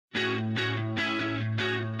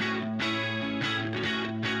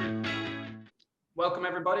Welcome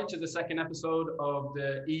everybody to the second episode of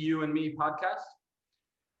the EU and Me podcast.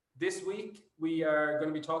 This week we are going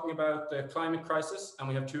to be talking about the climate crisis, and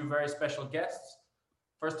we have two very special guests.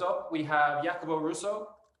 First up, we have Jacopo Russo,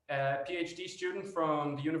 a PhD student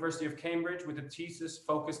from the University of Cambridge with a thesis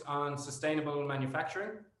focused on sustainable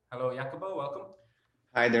manufacturing. Hello, Jacopo, welcome.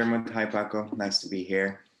 Hi, Dermot. Hi, Paco. Nice to be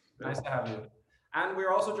here. Nice to have you. And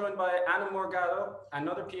we're also joined by Anna Morgado,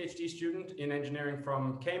 another PhD student in engineering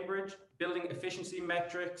from Cambridge, building efficiency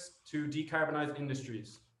metrics to decarbonize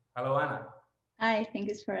industries. Hello, Anna. Hi, thank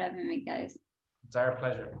you for having me, guys. It's our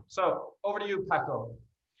pleasure. So over to you, Paco.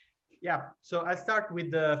 Yeah, so I'll start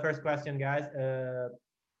with the first question, guys.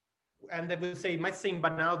 And I will say, it might seem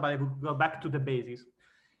banal, but I will go back to the basics.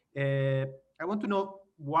 I want to know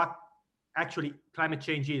what actually climate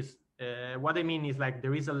change is. What I mean is, like,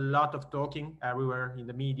 there is a lot of talking everywhere in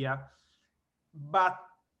the media, but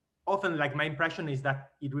often, like, my impression is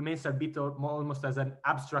that it remains a bit almost as an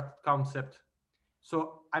abstract concept.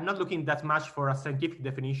 So I'm not looking that much for a scientific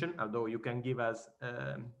definition, although you can give us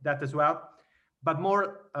that as well, but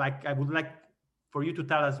more like I would like for you to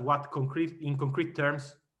tell us what in concrete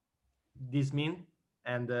terms this mean,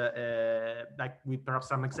 and like with perhaps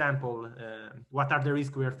some example, what are the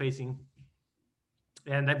risks we are facing?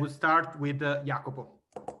 And I would start with Jacopo.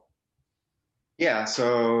 Yeah,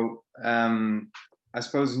 so I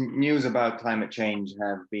suppose news about climate change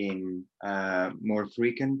have been more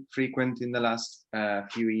frequent in the last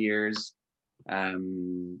few years.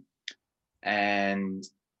 And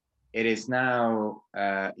it is now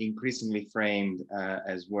increasingly framed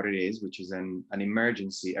as what it is, which is an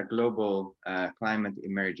emergency, a global climate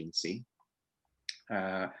emergency,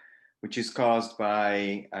 which is caused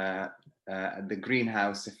by the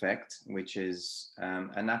greenhouse effect, which is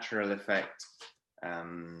a natural effect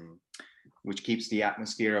which keeps the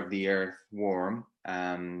atmosphere of the Earth warm,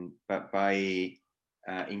 but by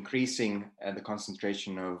increasing the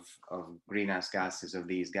concentration of greenhouse gases, of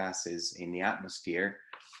these gases in the atmosphere,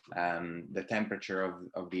 the temperature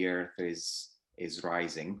of the Earth is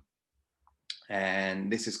rising. And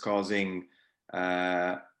this is causing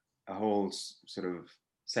a whole sort of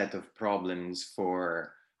set of problems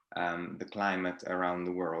for the climate around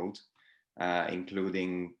the world,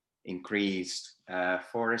 including increased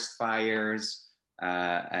forest fires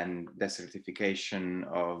and desertification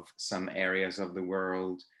of some areas of the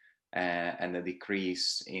world, and a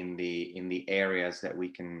decrease in the areas that we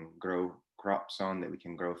can grow crops on, that we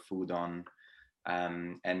can grow food on.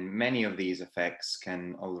 And many of these effects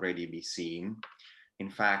can already be seen. In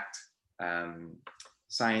fact,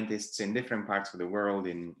 scientists in different parts of the world,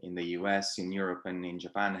 in the US, in Europe, and in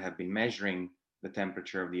Japan, have been measuring the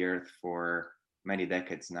temperature of the Earth for many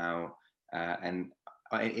decades now, and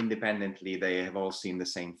independently they have all seen the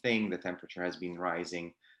same thing. The temperature has been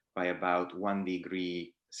rising by about 1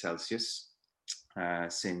 degree Celsius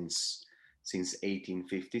since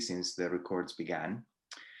 1850, since the records began,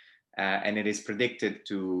 and it is predicted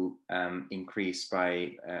to increase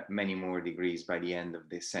by many more degrees by the end of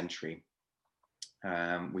this century,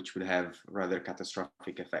 which would have rather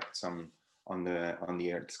catastrophic effects on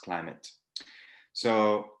the Earth's climate.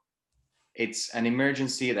 So it's an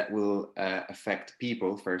emergency that will affect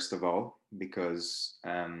people, first of all, because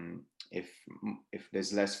if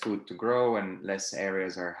there's less food to grow and less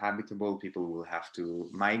areas are habitable, people will have to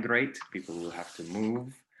migrate, people will have to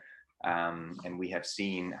move. And we have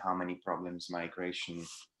seen how many problems migration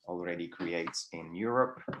already creates in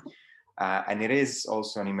Europe. And it is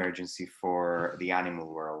also an emergency for the animal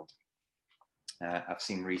world. I've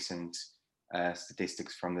seen recent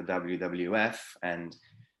statistics from the WWF, and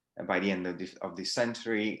by the end of this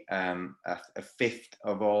century, a fifth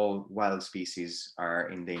of all wild species are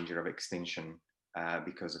in danger of extinction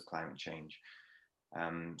because of climate change.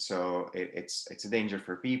 So it's a danger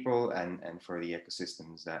for people and for the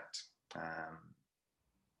ecosystems that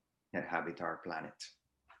inhabit our planet.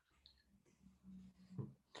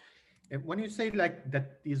 When you say like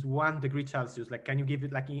that is 1 degree Celsius, like, can you give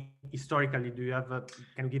it like historically? Do you have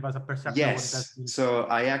can you give us a perception? Yes. Of what that means? So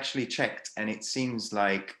I actually checked, and it seems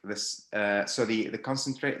like this. So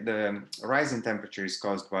the rise in temperature is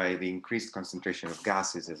caused by the increased concentration of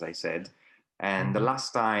gases, as I said, and the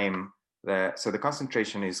last time the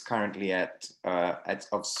concentration is currently at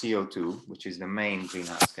of CO2, which is the main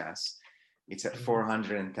greenhouse gas. It's at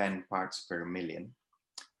 410 parts per million.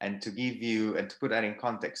 And to give you, and to put that in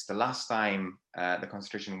context, the last time the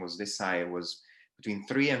concentration was this high was between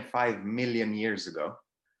 3 and 5 million years ago.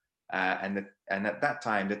 And at that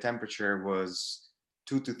time, the temperature was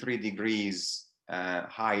 2 to 3 degrees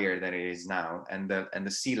higher than it is now. And the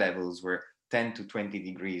sea levels were 10 to 20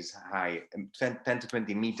 degrees high, 10 to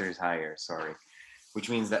 20 meters higher, sorry. which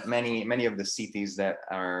means that many of the cities that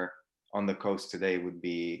are on the coast today would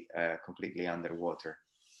be completely underwater.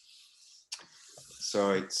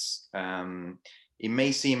 So it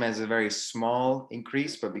may seem as a very small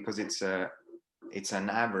increase, but because it's an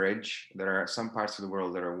average, there are some parts of the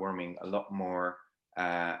world that are warming a lot more.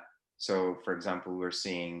 So, for example, we're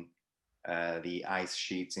seeing the ice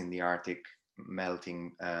sheets in the Arctic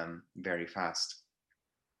melting very fast,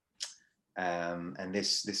 and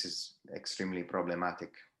this is extremely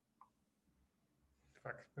problematic.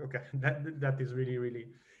 Okay, that is really, really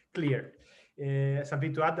clear.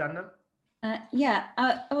 Something to add, Anna? Yeah,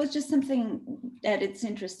 I was just something that it's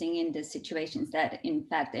interesting in the situations that, in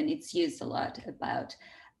fact, and it's used a lot about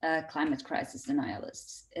climate crisis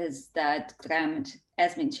denialists, is that climate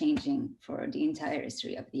has been changing for the entire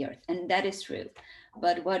history of the Earth, and that is true.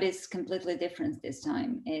 But what is completely different this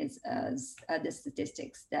time is, as the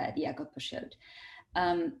statistics that Jacopo showed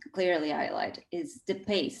clearly highlight, is the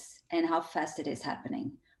pace and how fast it is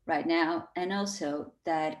happening right now, and also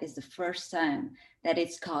that is the first time that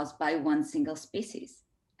it's caused by one single species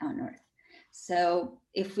on Earth. So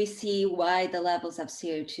if we see why the levels of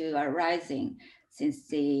CO2 are rising since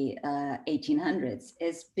the 1800s,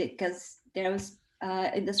 is because there was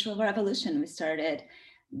industrial revolution. We started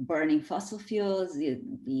burning fossil fuels,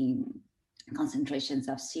 the concentrations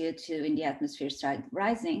of CO2 in the atmosphere started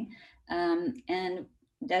rising, and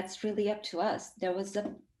that's really up to us. There was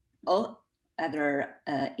all other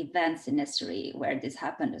events in history where this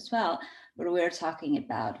happened as well, but we're talking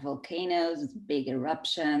about volcanoes, big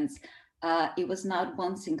eruptions. It was not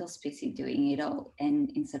one single species doing it all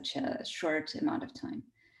in such a short amount of time.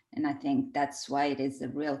 And I think that's why it is a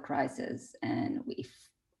real crisis. And if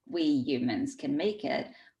we humans can make it,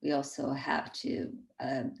 we also have to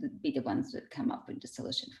be the ones that come up with the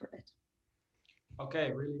solution for it.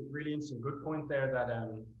 Okay, really, really interesting. Good point there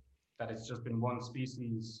that it's just been one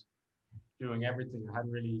species doing everything. I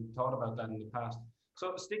hadn't really thought about that in the past.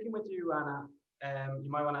 So sticking with you, Anna, you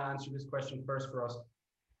might want to answer this question first for us.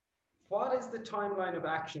 What is the timeline of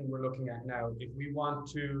action we're looking at now if we want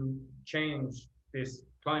to change this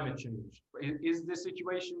climate change? Is the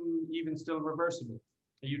situation even still reversible?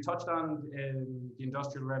 You touched on the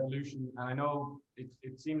Industrial Revolution, and I know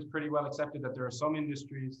it seems pretty well accepted that there are some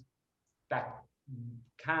industries that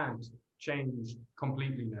can't change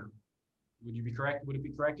completely now. Would you be correct? Would it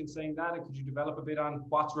be correct in saying that? And could you develop a bit on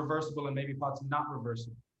what's reversible and maybe what's not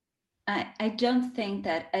reversible? I don't think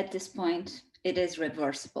that at this point it is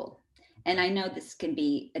reversible. And I know this can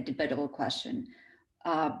be a debatable question,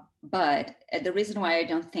 but the reason why I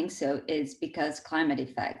don't think so is because climate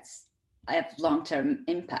effects have long-term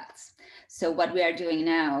impacts. So what we are doing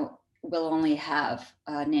now will only have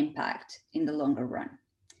an impact in the longer run.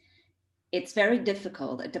 It's very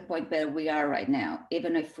difficult at the point where we are right now,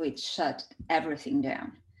 even if we shut everything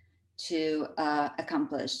down, to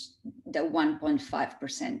accomplish the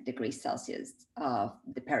 1.5% degrees Celsius of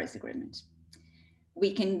the Paris Agreement.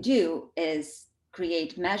 We can do is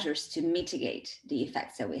create measures to mitigate the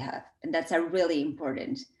effects that we have, and that's really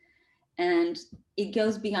important. And it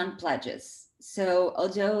goes beyond pledges. So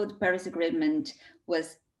although the Paris Agreement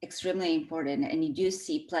was extremely important, and you do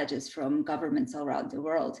see pledges from governments all around the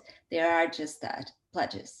world, there are just that,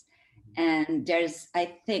 pledges. And there's,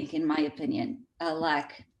 I think, in my opinion, a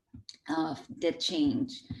lack of the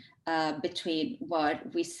change between what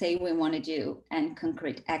we say we want to do and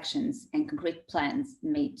concrete actions and concrete plans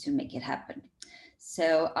made to make it happen.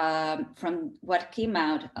 So from what came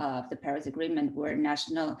out of the Paris Agreement were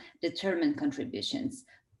national determined contributions,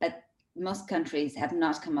 but most countries have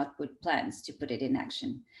not come up with plans to put it in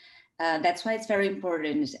action. That's why it's very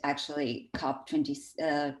important, actually,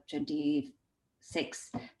 COP26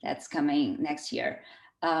 that's coming next year,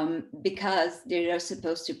 because they are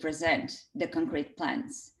supposed to present the concrete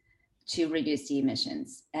plans to reduce the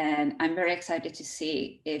emissions. And I'm very excited to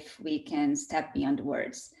see if we can step beyond the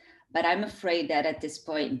words. But I'm afraid that at this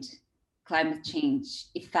point, climate change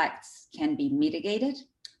effects can be mitigated,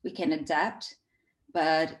 we can adapt,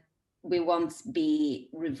 but we won't be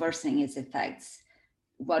reversing its effects,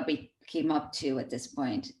 what we came up to at this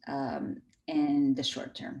point in the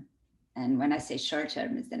short term. And when I say short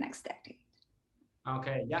term, it's the next decade.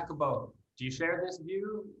 Okay, Jacopo, do you share this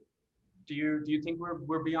view? Do you think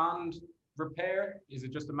we're beyond repair? Is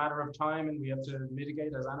it just a matter of time and we have to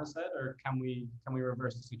mitigate, as Anna said, or can we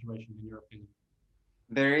reverse the situation, in your opinion?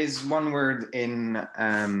 There is one word in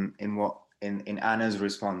Anna's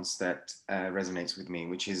response that resonates with me,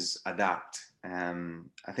 which is adapt.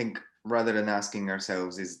 I think rather than asking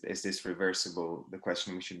ourselves, is this reversible? The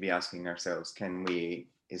question we should be asking ourselves, can we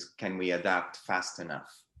adapt fast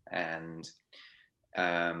enough? And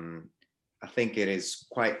I think it is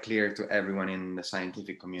quite clear to everyone in the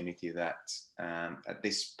scientific community that at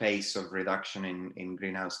this pace of reduction in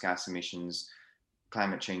greenhouse gas emissions,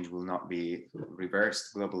 climate change will not be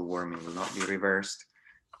reversed, global warming will not be reversed.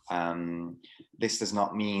 This does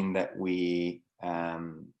not mean that we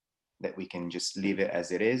can just leave it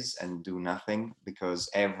as it is and do nothing, because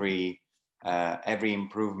every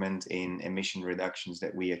improvement in emission reductions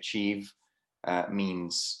that we achieve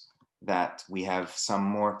means that we have some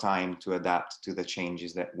more time to adapt to the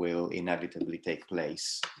changes that will inevitably take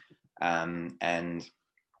place. And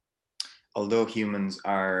although humans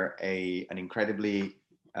are an incredibly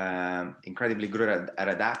good at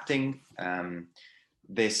adapting,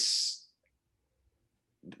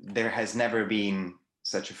 there has never been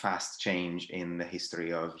such a fast change in the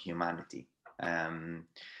history of humanity. And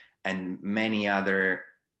many other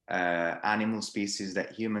animal species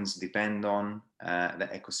that humans depend on,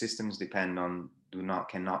 that ecosystems depend on,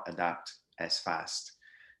 cannot adapt as fast.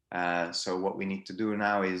 So what we need to do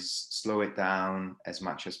now is slow it down as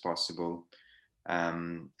much as possible,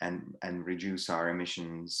 and reduce our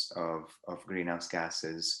emissions of greenhouse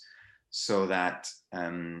gases, so that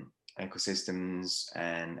ecosystems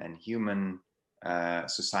and human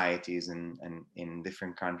societies and in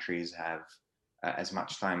different countries have as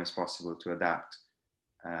much time as possible to adapt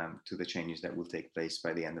to the changes that will take place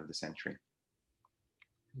by the end of the century.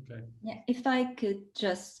 Okay. Yeah, if I could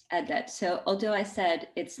just add that. So although I said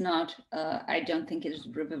it's not, I don't think it is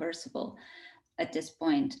reversible at this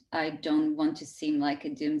point, I don't want to seem like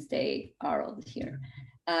a doomsday Harold here.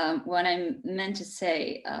 What I meant to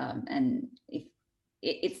say, and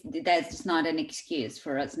that's not an excuse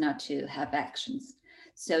for us not to have actions.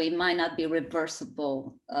 So it might not be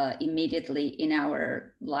reversible immediately in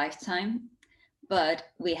our lifetime, but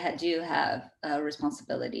we do have a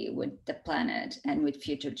responsibility with the planet and with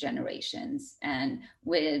future generations and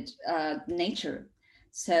with nature.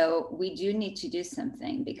 So we do need to do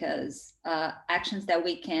something, because actions that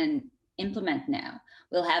we can implement now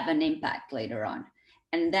will have an impact later on.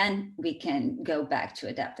 And then we can go back to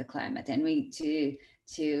adapt the climate, and we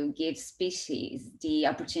to give species the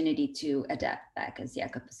opportunity to adapt back, as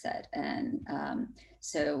Jakob said. And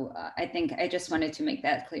so I think I just wanted to make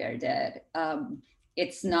that clear, that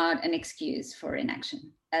it's not an excuse for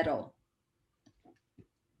inaction at all.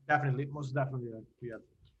 Definitely, most definitely. Yeah.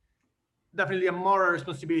 Definitely a moral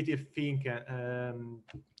responsibility, I think, and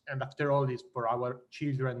after all, is for our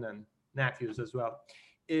children and nephews as well.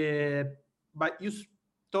 But you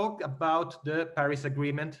talked about the Paris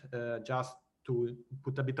Agreement, just to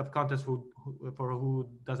put a bit of context for who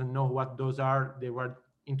doesn't know what those are. They were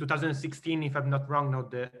in 2016, if I'm not wrong,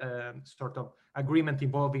 the sort of agreement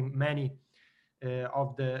involving many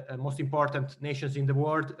of the most important nations in the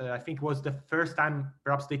world. I think it was the first time,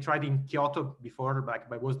 perhaps they tried in Kyoto before, but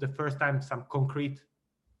it was the first time some concrete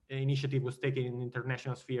initiative was taken in the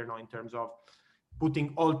international sphere, in terms of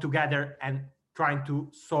putting all together and trying to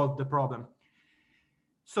solve the problem.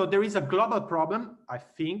 So there is a global problem, I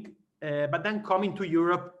think, but then coming to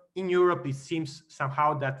Europe, in Europe, it seems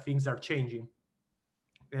somehow that things are changing.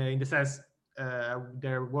 In the sense,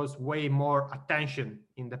 there was way more attention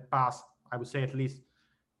in the past, I would say at least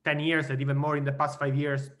 10 years, and even more in the past 5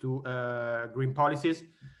 years, to green policies.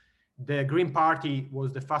 The Green Party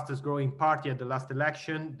was the fastest growing party at the last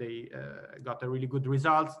election. They got a really good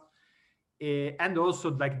results. And also,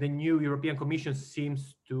 like, the new European Commission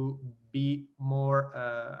seems to be more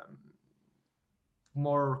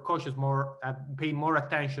cautious, pay more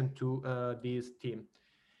attention to this theme.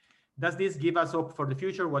 Does this give us hope for the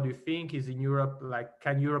future? What do you think is in Europe? Like,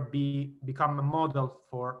 can Europe become a model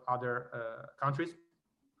for other countries?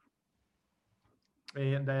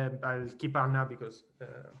 And I'll keep on now because.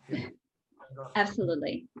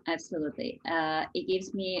 Absolutely. It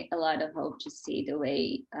gives me a lot of hope to see the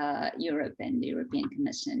way Europe and the European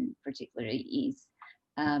Commission particularly is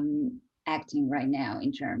acting right now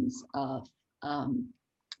in terms of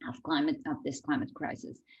this climate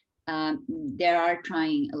crisis. They are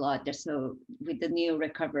trying a lot. So with the new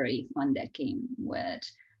recovery fund that came with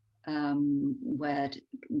COVID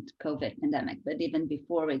pandemic, but even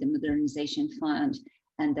before, with the modernization fund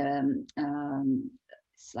and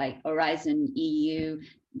it's like Horizon EU,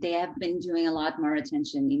 they have been doing a lot more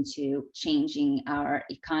attention into changing our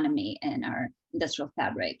economy and our industrial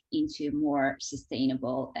fabric into more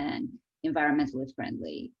sustainable and environmentally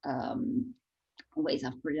friendly ways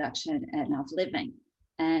of production and of living.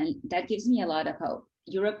 And that gives me a lot of hope.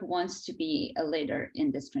 Europe wants to be a leader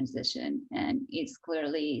in this transition, and it's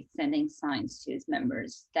clearly sending signs to its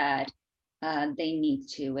members that they need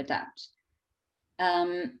to adapt.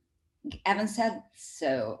 Having said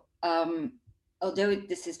so, although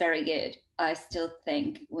this is very good, I still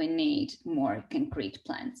think we need more concrete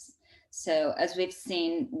plans. So as we've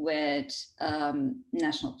seen with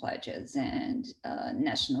national pledges and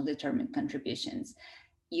national determined contributions,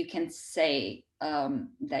 you can say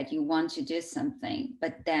that you want to do something,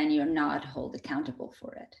 but then you're not held accountable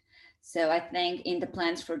for it. So I think in the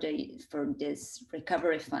plans for this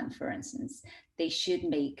recovery fund, for instance, they should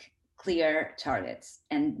make clear targets,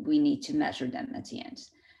 and we need to measure them at the end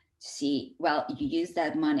to see, well, you use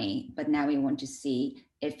that money, but now we want to see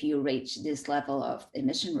if you reach this level of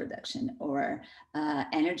emission reduction or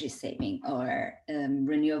energy saving or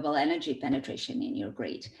renewable energy penetration in your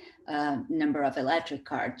grid, number of electric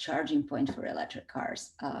car charging point for electric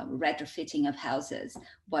cars, retrofitting of houses,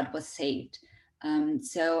 what was saved.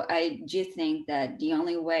 So I do think that the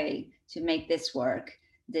only way to make this work,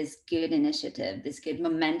 this good initiative, this good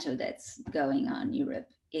momentum that's going on in Europe,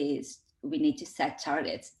 is we need to set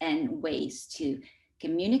targets and ways to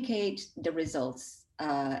communicate the results,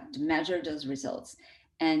 to measure those results,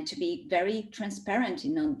 and to be very transparent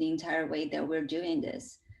in the entire way that we're doing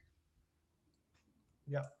this.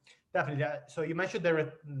 Yeah, definitely. So you mentioned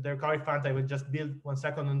the recovery fund. I will just build 1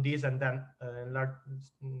 second on this and then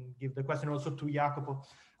give the question also to Jacopo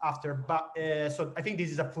after. But so I think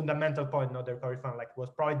this is a fundamental point, not the recovery fund, like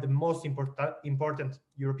was probably the most important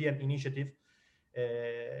European initiative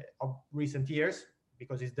of recent years,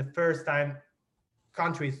 because it's the first time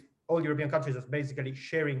all European countries are basically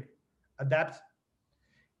sharing a debt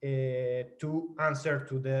to answer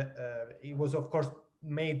to it was of course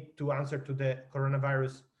made to answer to the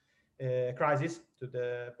coronavirus crisis, to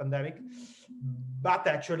the pandemic, but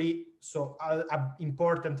actually, so an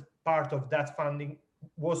important part of that funding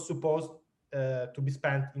was supposed to be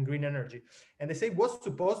spent in green energy. And they say was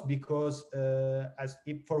supposed because,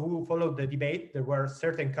 for who followed the debate, there were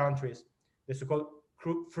certain countries, the so-called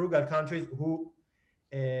frugal countries, who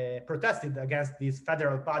protested against this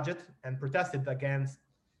federal budget and protested against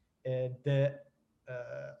the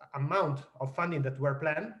amount of funding that were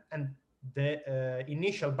planned, and the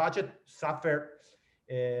initial budget suffered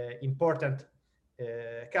important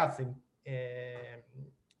cuts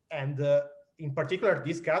and in particular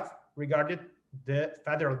these cuts regarded the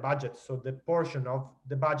federal budget, so the portion of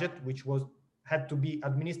the budget which had to be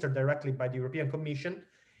administered directly by the European Commission.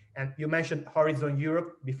 And you mentioned Horizon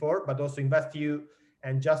Europe before, but also InvestEU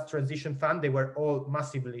and Just Transition Fund, they were all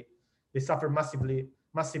suffered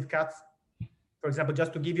massive cuts. For example,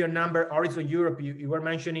 just to give you a number, Horizon Europe, you were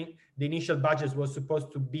mentioning the initial budget was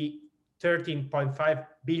supposed to be 13.5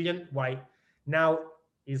 billion, while now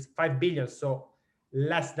is 5 billion, so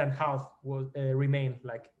less than half will remain.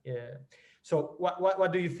 So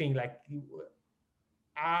what do you think?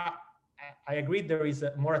 I agree there is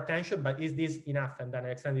more attention, but is this enough? And then I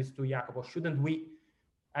extend this to Jacopo. Shouldn't we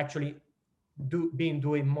actually be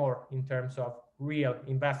doing more in terms of real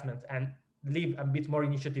investment and leave a bit more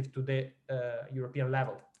initiative to the European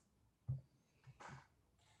level?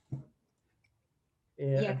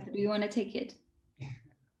 Yeah, do you want to take it?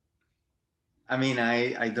 I mean,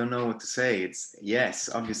 I don't know what to say. It's yes,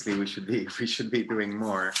 obviously we should be doing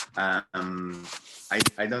more.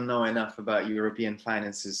 I don't know enough about European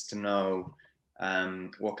finances to know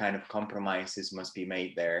what kind of compromises must be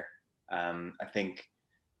made there. I think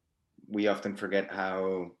we often forget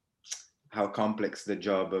how complex the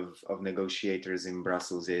job of negotiators in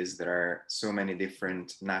Brussels is. There are so many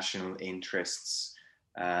different national interests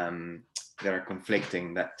that are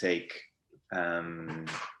conflicting, that take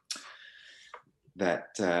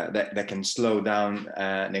that can slow down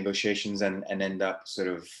negotiations and end up sort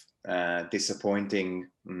of disappointing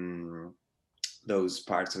those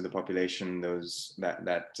parts of the population, those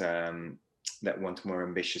that want more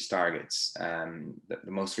ambitious targets. The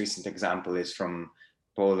most recent example is from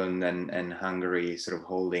Poland and Hungary, sort of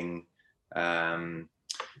holding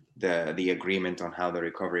the agreement on how the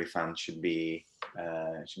recovery fund should be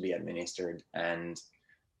administered. And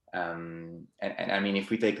I mean, if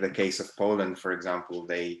we take the case of Poland, for example,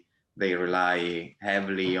 they rely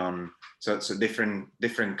heavily on so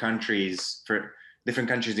different countries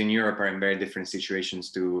in Europe are in very different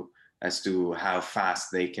situations as to how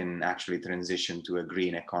fast they can actually transition to a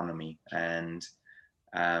green economy. And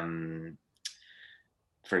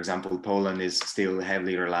for example, Poland is still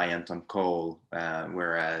heavily reliant on coal,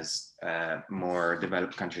 whereas more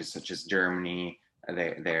developed countries such as Germany,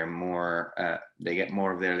 they're more they get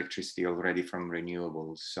more of their electricity already from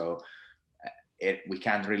renewables. So we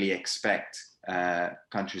can't really expect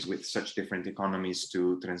countries with such different economies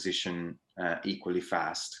to transition equally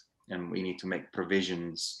fast, and we need to make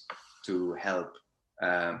provisions to help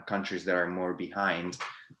countries that are more behind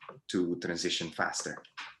to transition faster.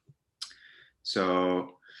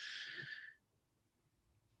 So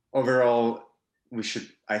overall,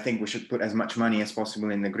 I think we should put as much money as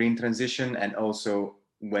possible in the green transition, and also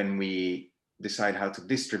when we decide how to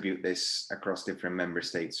distribute this across different member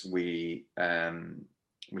states, we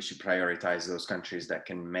should prioritize those countries that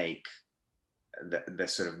can make the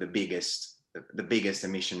sort of the biggest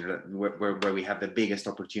emission, where we have the biggest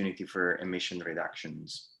opportunity for emission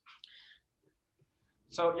reductions.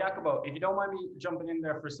 So Jacopo, if you don't mind me jumping in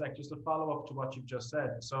there for a sec, just to follow up to what you've just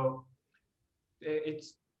said. So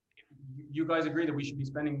you guys agree that we should be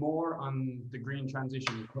spending more on the green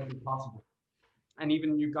transition as quickly as possible. And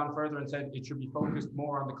even you've gone further and said it should be focused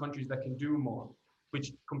more on the countries that can do more,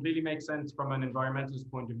 which completely makes sense from an environmentalist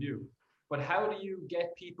point of view. But how do you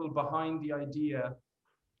get people behind the idea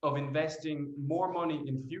of investing more money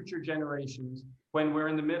in future generations when we're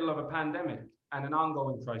in the middle of a pandemic and an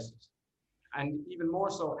ongoing crisis? And even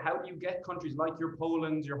more so, how do you get countries like your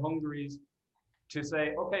Polands, your Hungaries, to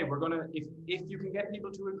say, okay, we're gonna, if you can get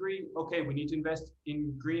people to agree, okay, we need to invest in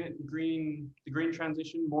the green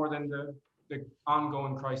transition more than the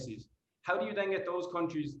ongoing crises. How do you then get those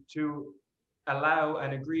countries to allow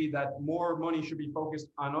and agree that more money should be focused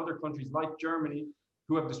on other countries like Germany,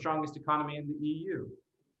 who have the strongest economy in the EU?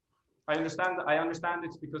 I understand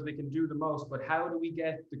it's because they can do the most, but how do we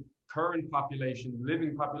get the current population,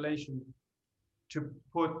 living population, to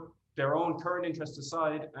put their own current interests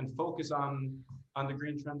aside and focus on the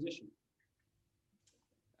green transition?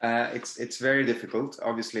 It's very difficult.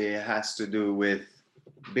 Obviously, it has to do with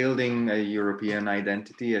building a European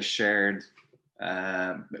identity, a shared,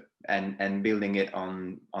 and building it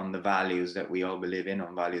on the values that we all believe in,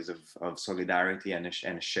 on values of solidarity and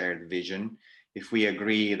a shared vision. If we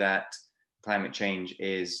agree that climate change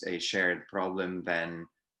is a shared problem, then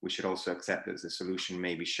we should also accept that the solution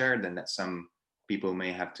may be shared and that some people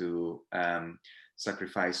may have to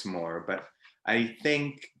sacrifice more. But I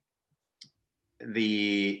think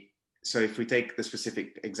so if we take the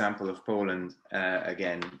specific example of Poland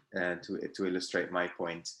again, to illustrate my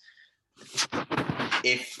point,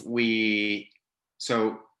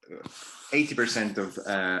 so 80% of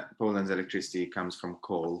Poland's electricity comes from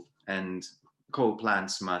coal, and coal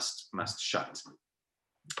plants must shut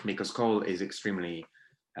because coal is extremely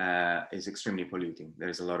polluting.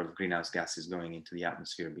 There's a lot of greenhouse gases going into the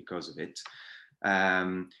atmosphere because of it.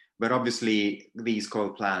 But obviously, these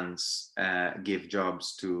coal plants give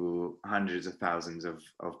jobs to hundreds of thousands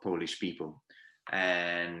of Polish people.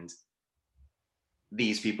 And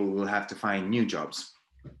these people will have to find new jobs.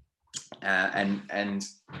 And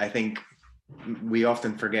I think we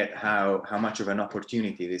often forget how much of an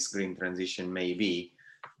opportunity this green transition may be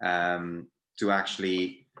to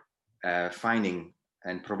actually finding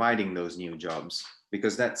and providing those new jobs,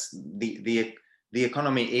 because that's the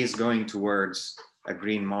economy is going towards a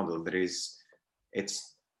green model.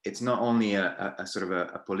 It's not only a sort of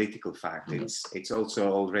a political fact, it's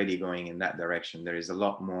also already going in that direction. There is a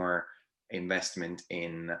lot more investment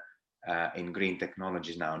in green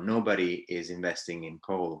technologies now. Nobody is investing in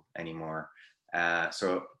coal anymore.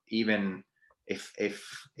 So even if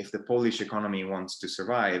the Polish economy wants to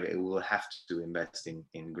survive, it will have to invest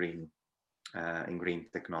in green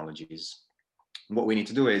technologies. What we need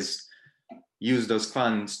to do is use those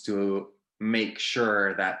funds to make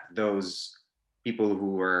sure that those people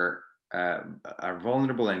who are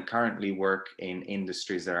vulnerable and currently work in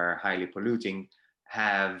industries that are highly polluting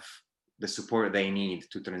have the support they need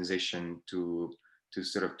to transition to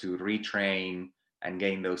retrain and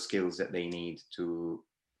gain those skills that they need to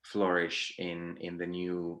flourish in the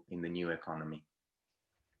new economy.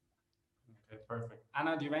 Okay, perfect.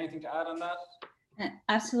 Anna, do you have anything to add on that?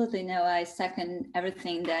 Absolutely no, I second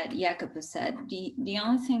everything that Jacopo said. The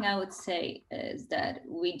only thing I would say is that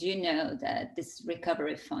we do know that this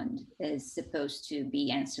recovery fund is supposed to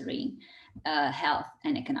be answering health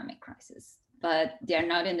and economic crisis, but they are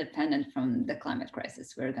not independent from the climate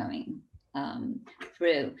crisis we're going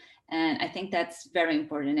through. And I think that's very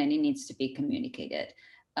important, and it needs to be communicated.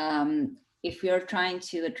 If you're trying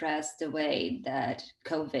to address the way that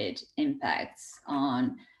COVID impacts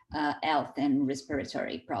on health and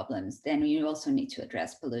respiratory problems, then you also need to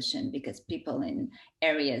address pollution, because people in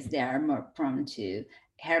areas that are more prone to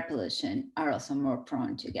air pollution are also more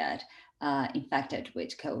prone to get infected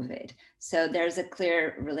with COVID. So there's a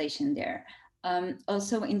clear relation there.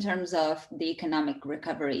 Also, in terms of the economic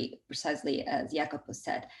recovery, precisely as Jacopo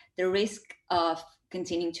said, the risk of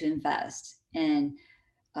continuing to invest in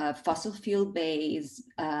fossil fuel-based,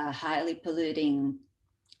 highly polluting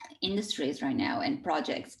industries right now and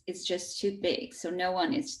projects, it's just too big. So no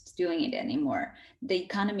one is doing it anymore. The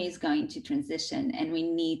economy is going to transition, and we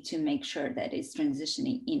need to make sure that it's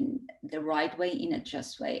transitioning in the right way, in a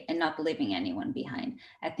just way, and not leaving anyone behind.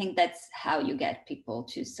 I think that's how you get people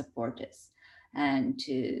to support this and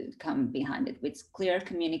to come behind it with clear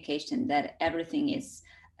communication that everything is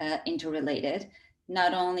interrelated,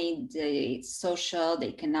 not only the social, the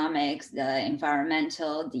economics, the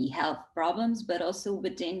environmental, the health problems, but also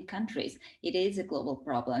within countries. It is a global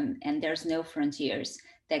problem, and there's no frontiers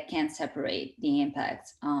that can separate the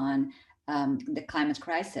impacts on the climate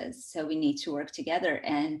crisis. So we need to work together.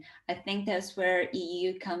 And I think that's where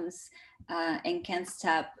EU comes and can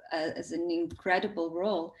step as an incredible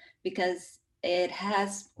role, because it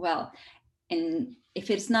has, well, and if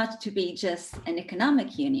it's not to be just an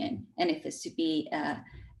economic union, and if it's to be a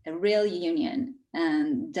real union,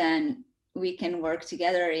 then we can work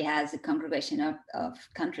together. It has a congregation of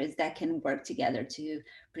countries that can work together to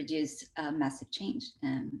produce massive change.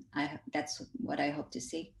 And that's what I hope to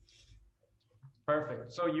see.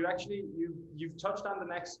 Perfect. So you've touched on the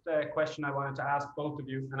next question I wanted to ask both of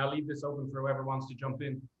you, and I'll leave this open for whoever wants to jump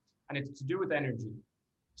in, and it's to do with energy.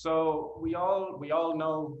 So we all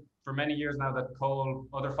know for many years now that coal,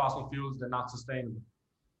 other fossil fuels, they're not sustainable.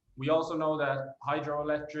 We also know that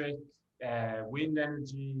hydroelectric, wind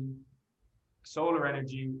energy, solar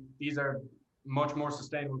energy, these are much more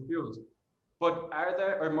sustainable fuels. But are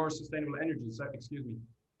there, or more sustainable energies, excuse me.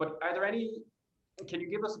 But are there any, can you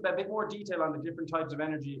give us a bit more detail on the different types of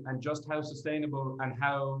energy and just how sustainable and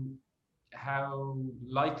how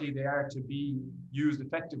likely they are to be used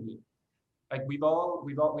effectively? Like we all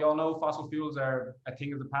know fossil fuels are a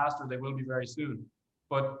thing of the past, or they will be very soon.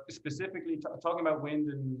 But specifically talking about wind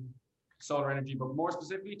and solar energy, but more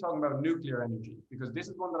specifically talking about nuclear energy, because this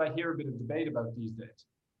is one that I hear a bit of debate about these days,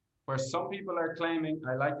 where some people are claiming,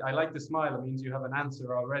 I like the smile, it means you have an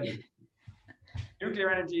answer already. Nuclear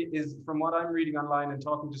energy is, from what I'm reading online and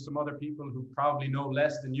talking to some other people who probably know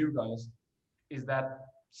less than you guys, is that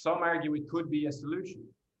some argue it could be a solution.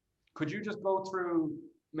 Could you just go through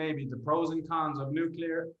maybe the pros and cons of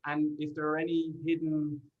nuclear, and if there are any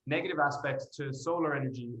hidden negative aspects to solar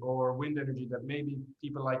energy or wind energy that maybe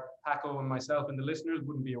people like Paco and myself and the listeners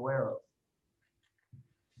wouldn't be aware of?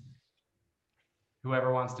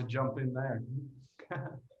 Whoever wants to jump in there.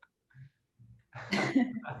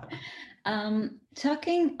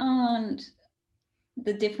 Talking on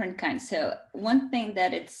the different kinds. So one thing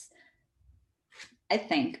that it's, I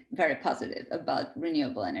think, very positive about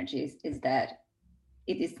renewable energies is that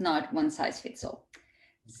it is not one size fits all.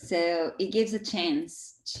 So it gives a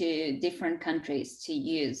chance to different countries to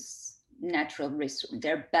use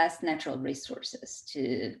their best natural resources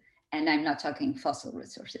to, and I'm not talking fossil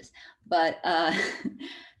resources, but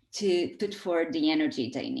to put forward the energy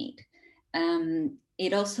they need.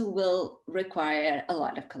 It also will require a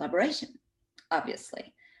lot of collaboration,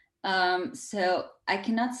 obviously. So I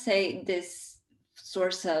cannot say this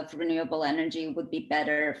source of renewable energy would be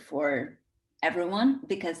better for everyone,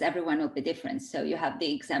 because everyone will be different. So you have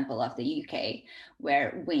the example of the UK,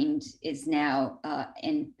 where wind is now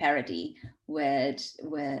in parity with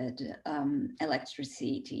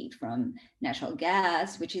electricity from natural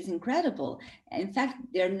gas, which is incredible. In fact,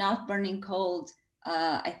 they're not burning coal.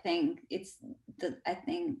 I think the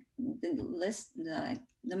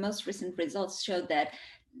most recent results showed that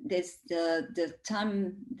the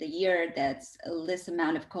year that least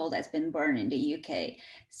amount of coal has been burned in the UK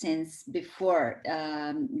since before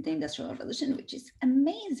the Industrial Revolution, which is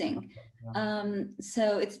amazing.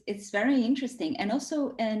 So it's very interesting. And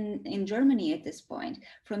also in Germany at this point,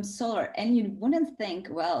 from solar, and you wouldn't think,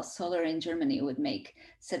 well, solar in Germany would make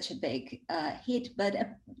such a big hit, but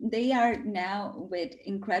they are now with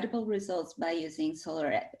incredible results by using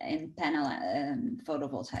solar and panel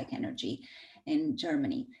photovoltaic energy in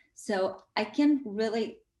Germany. So I can't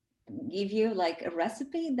really give you like a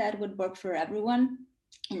recipe that would work for everyone.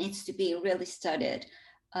 It needs to be really studied.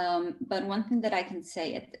 But one thing that I can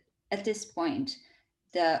say at this point,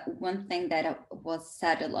 the one thing that was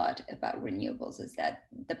said a lot about renewables is that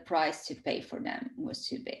the price to pay for them was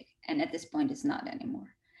too big. And at this point, it's not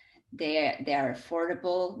anymore. They are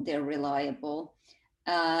affordable, they're reliable,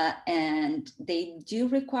 and they do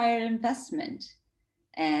require investment.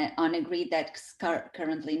 On a grid that's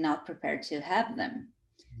currently not prepared to have them.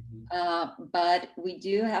 But we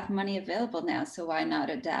do have money available now, so why not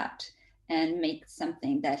adapt and make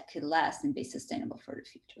something that could last and be sustainable for the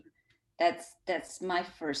future? That's my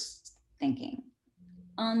first thinking.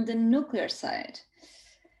 On the nuclear side,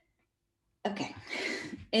 okay,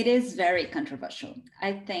 it is very controversial.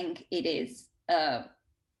 I think it is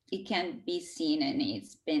it can be seen, and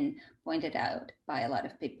it's been pointed out by a lot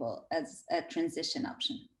of people, as a transition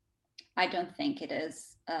option. I don't think it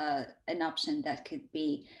is an option that could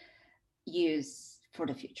be used for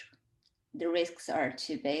the future. The risks are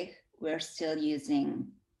too big. We're still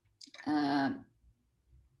using, uh,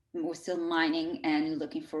 we're still mining and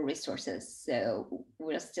looking for resources. So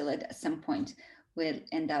we're still at some point, we'll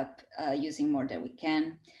end up using more than we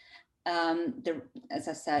can. As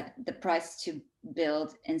I said, the price to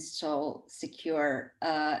build, install, secure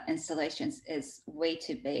installations is way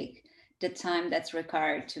too big. The time that's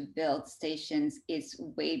required to build stations is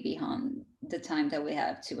way beyond the time that we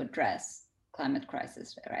have to address climate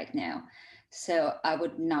crisis right now. So I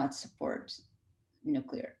would not support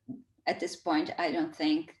nuclear. At this point, I don't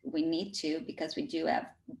think we need to, because we do have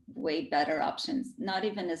way better options, not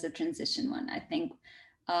even as a transition one. I think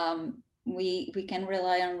we can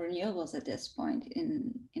rely on renewables at this point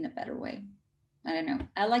in a better way. I don't know.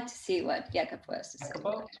 I like to see what Jacopo has to say.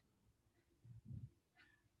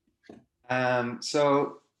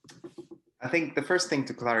 So I think the first thing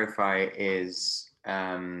to clarify is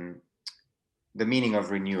the meaning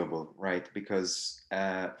of renewable, right? Because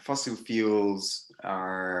fossil fuels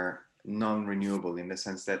are non-renewable in the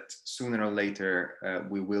sense that sooner or later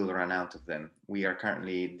we will run out of them. We are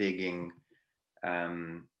currently digging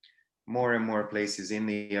more and more places in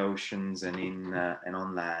the oceans and and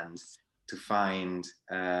on land to find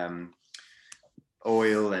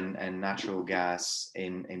oil and natural gas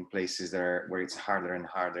in places where it's harder and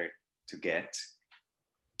harder to get.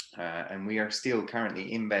 And we are still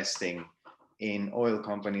currently investing in oil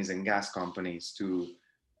companies and gas companies to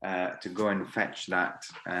go and fetch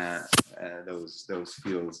those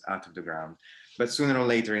fuels out of the ground. But sooner or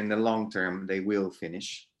later, in the long term, they will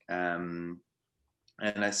finish.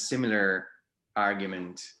 And a similar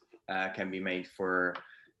argument can be made for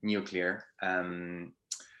nuclear,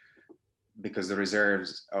 because the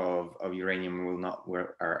reserves of uranium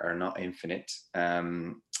are not infinite,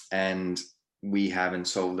 and we haven't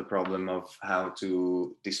solved the problem of how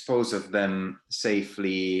to dispose of them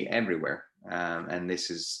safely everywhere. And this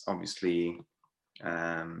is obviously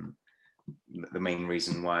the main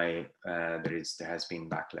reason why there has been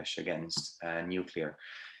backlash against nuclear.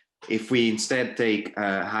 If we instead take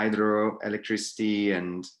hydroelectricity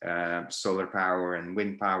and solar power and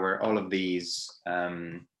wind power, all of these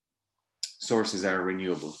sources are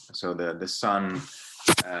renewable. So the sun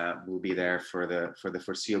will be there for the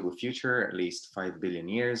foreseeable future, at least 5 billion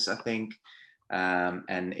years, I think.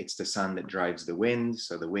 And it's the sun that drives the wind,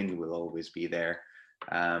 so the wind will always be there.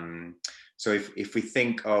 So if we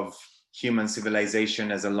think of human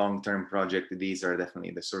civilization as a long-term project, these are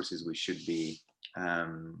definitely the sources we should be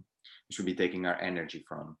taking our energy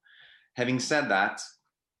from. Having said that,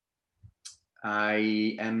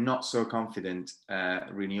 I am not so confident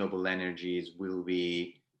renewable energies will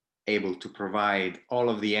be able to provide all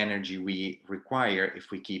of the energy we require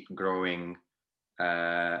if we keep growing,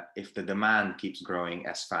 if the demand keeps growing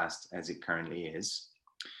as fast as it currently is,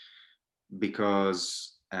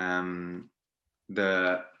 because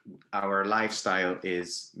our lifestyle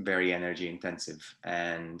is very energy intensive,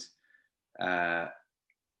 and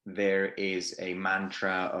there is a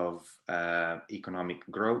mantra of economic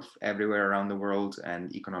growth everywhere around the world,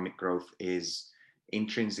 and economic growth is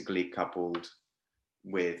intrinsically coupled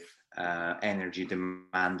with energy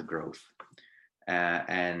demand growth,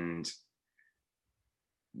 and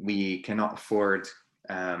we cannot afford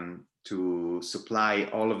to supply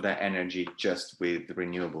all of that energy just with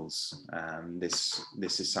renewables.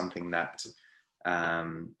 This is something that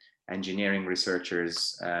engineering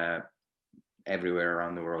researchers everywhere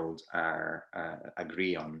around the world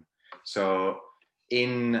agree on. So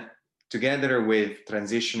together with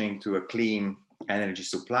transitioning to a clean energy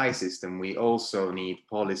supply system, we also need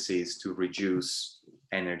policies to reduce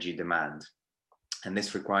energy demand. And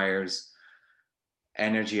this requires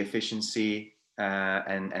energy efficiency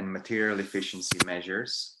and material efficiency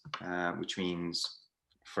measures, which means,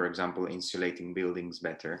 for example, insulating buildings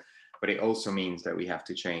better. But it also means that we have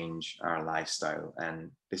to change our lifestyle. And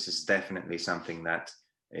this is definitely something that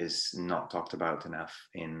is not talked about enough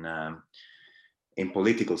in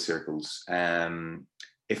political circles.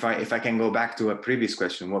 If I can go back to a previous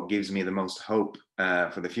question, what gives me the most hope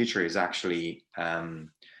for the future is actually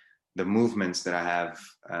the movements that have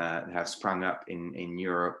sprung up in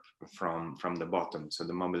Europe from the bottom. So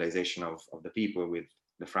the mobilization of the people with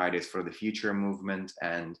the Fridays for the Future movement,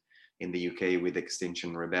 and in the UK with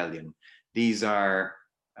Extinction Rebellion. These are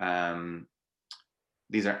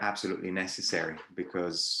absolutely necessary,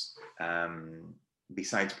 because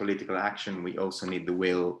besides political action, we also need the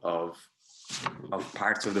will of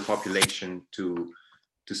parts of the population to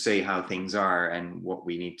to say how things are and what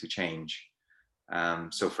we need to change.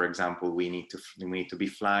 So, for example, we need to be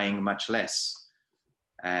flying much less,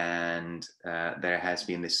 and there has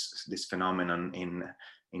been this phenomenon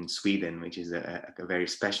in Sweden, which is a very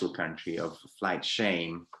special country, of flight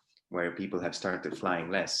shame, where people have started flying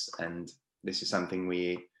less, and this is something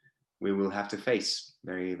we will have to face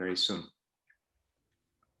very, very soon.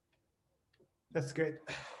 That's great.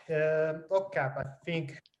 Okay, I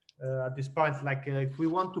think at this point, like if we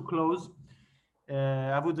want to close,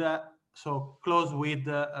 I would so close with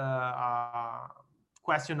a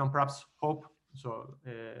question on perhaps hope. So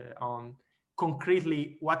on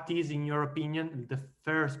concretely, what is, in your opinion, the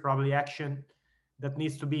first probably action that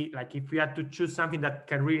needs to be, like, if we had to choose something that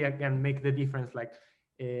can really again make the difference, like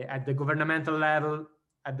at the governmental level,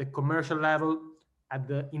 at the commercial level, at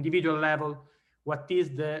the individual level, what is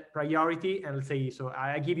the priority? And let's say, so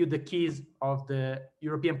I give you the keys of the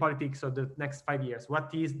European politics of the next 5 years. What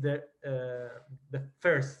is the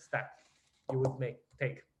first step you would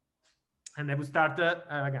take? And I will start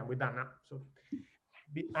again with Anna. So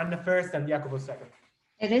Anna first and Jacopo second.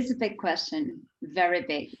 It is a big question, very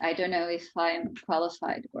big. I don't know if I'm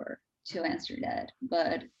qualified or to answer that,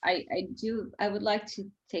 but I would like to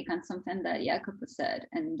take on something that Jacopo said,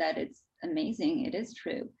 and that it's amazing. It is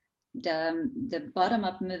true. The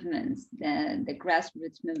bottom-up movements, the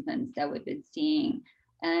grassroots movements that we've been seeing,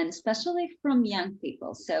 and especially from young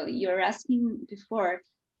people. So you're asking before,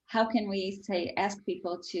 how can we ask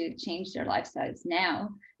people to change their lifestyles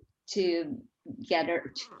now to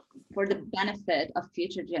for the benefit of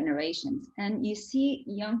future generations? And you see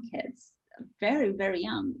young kids, very, very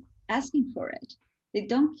young, asking for it. They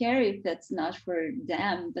don't care if that's not for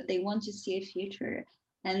them, but they want to see a future.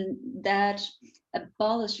 And that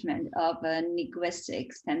abolishment of an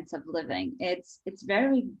egoistic sense of living, it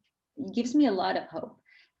gives me a lot of hope.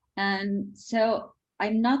 And so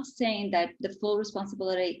I'm not saying that the full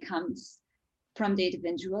responsibility comes from the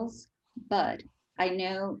individuals, but I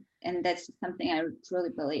know, and that's something I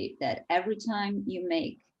truly believe, that every time you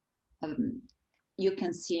you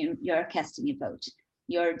consume, you're casting a vote.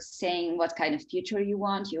 You're saying what kind of future you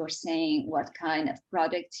want, you're saying what kind of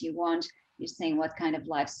products you want, you're saying what kind of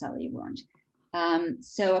lifestyle you want.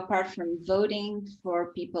 So apart from voting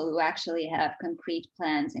for people who actually have concrete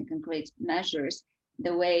plans and concrete measures,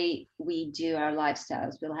 the way we do our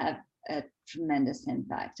lifestyles will have a tremendous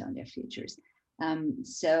impact on their futures.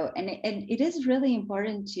 So it is really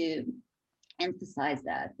important to emphasize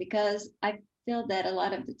that, because I feel that a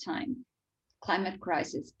lot of the time, climate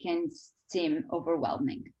crisis can seem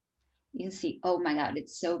overwhelming. You see, oh my God,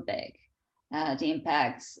 it's so big. The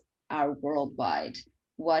impacts are worldwide.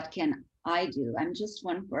 What can I do? I'm just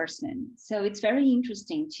one person. So it's very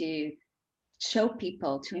interesting to show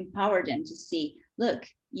people, to empower them to see, look,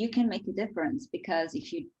 you can make a difference, because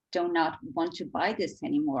if you do not want to buy this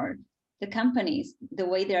anymore, the companies, the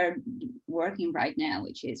way they're working right now,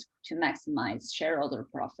 which is to maximize shareholder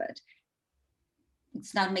profit,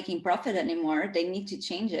 it's not making profit anymore. They need to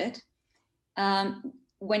change it.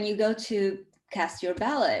 When you go to cast your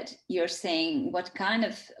ballot, you're saying what kind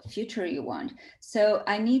of future you want. So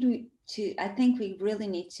I think we really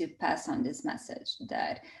need to pass on this message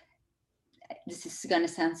that, this is going to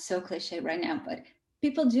sound so cliche right now, but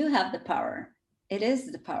people do have the power. It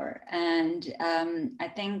is the power. And I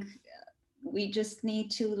think we just need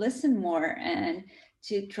to listen more and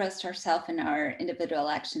to trust ourselves in our individual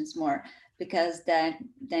actions more, because that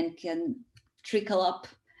then can trickle up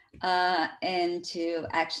into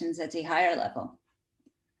actions at a higher level.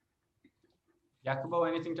 Jacopo,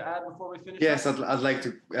 anything to add before we finish? Yes, I'd like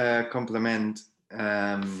to compliment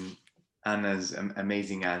Anna's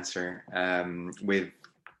amazing answer with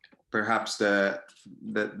perhaps the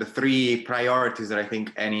three priorities that I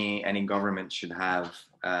think any government should have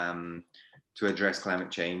to address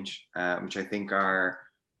climate change, which I think are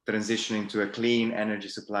transitioning to a clean energy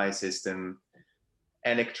supply system,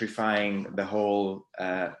 electrifying the whole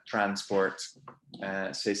transport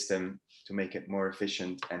system to make it more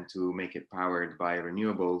efficient and to make it powered by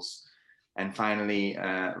renewables, and finally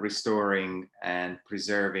restoring and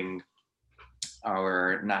preserving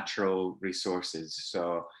our natural resources.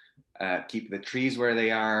 So keep the trees where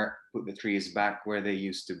they are, put the trees back where they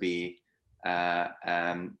used to be,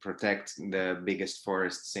 protect the biggest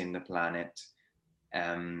forests in the planet,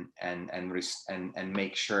 and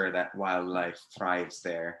make sure that wildlife thrives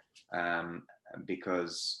there,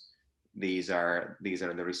 because these are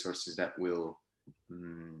the resources that will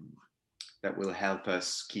help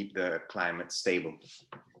us keep the climate stable.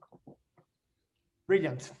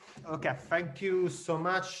 Brilliant. Okay, thank you so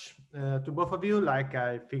much to both of you. Like,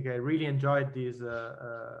 I think I really enjoyed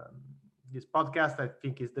this podcast. I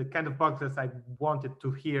think is the kind of podcast I wanted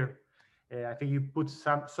to hear. I think you put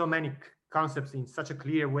so many concepts in such a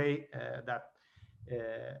clear way that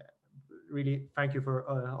really thank you for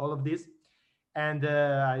all of this. And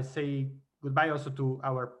I say goodbye also to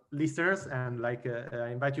our listeners, and like I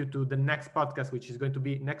invite you to the next podcast, which is going to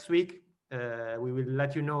be next week. We will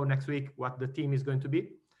let you know next week what the theme is going to be.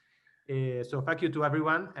 So thank you to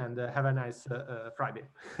everyone, and have a nice Friday.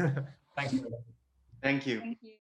 Thanks. Thank you. Thank you.